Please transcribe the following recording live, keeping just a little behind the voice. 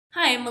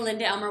Hi, I'm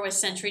Melinda Elmer with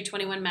Century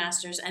 21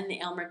 Masters and the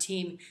Elmer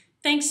Team.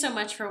 Thanks so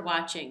much for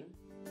watching.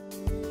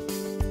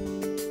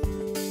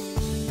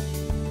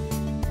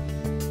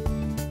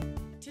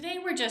 Today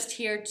we're just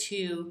here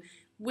to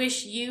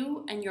wish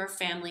you and your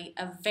family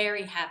a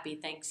very happy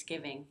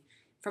Thanksgiving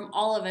from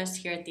all of us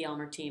here at the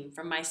Elmer Team,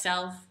 from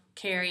myself,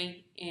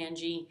 Carrie,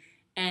 Angie,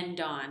 and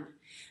Dawn.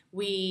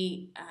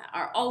 We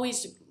are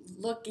always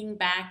looking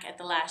back at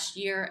the last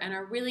year and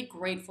are really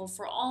grateful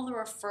for all the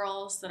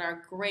referrals that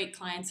our great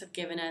clients have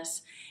given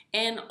us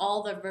and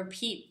all the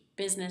repeat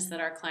business that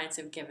our clients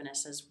have given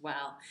us as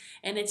well.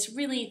 And it's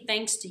really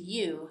thanks to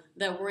you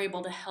that we're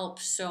able to help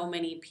so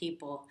many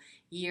people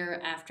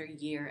year after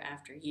year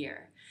after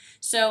year.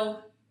 So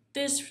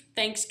this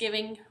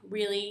Thanksgiving,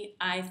 really,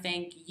 I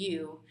thank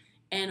you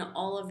and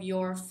all of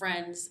your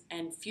friends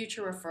and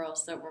future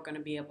referrals that we're going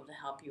to be able to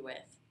help you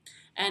with.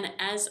 And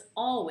as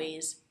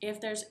always,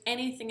 if there's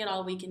anything at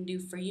all we can do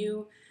for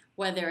you,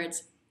 whether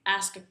it's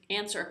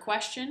answer a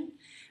question,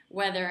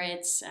 whether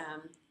it's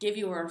give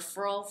you a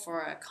referral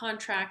for a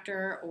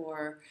contractor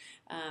or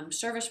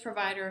service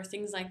provider,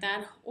 things like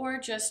that, or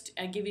just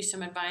give you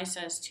some advice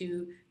as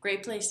to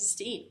great places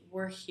to eat,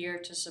 we're here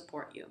to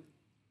support you.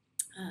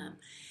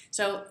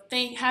 So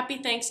happy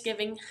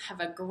Thanksgiving, have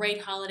a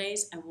great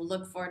holidays, and we'll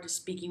look forward to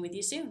speaking with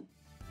you soon.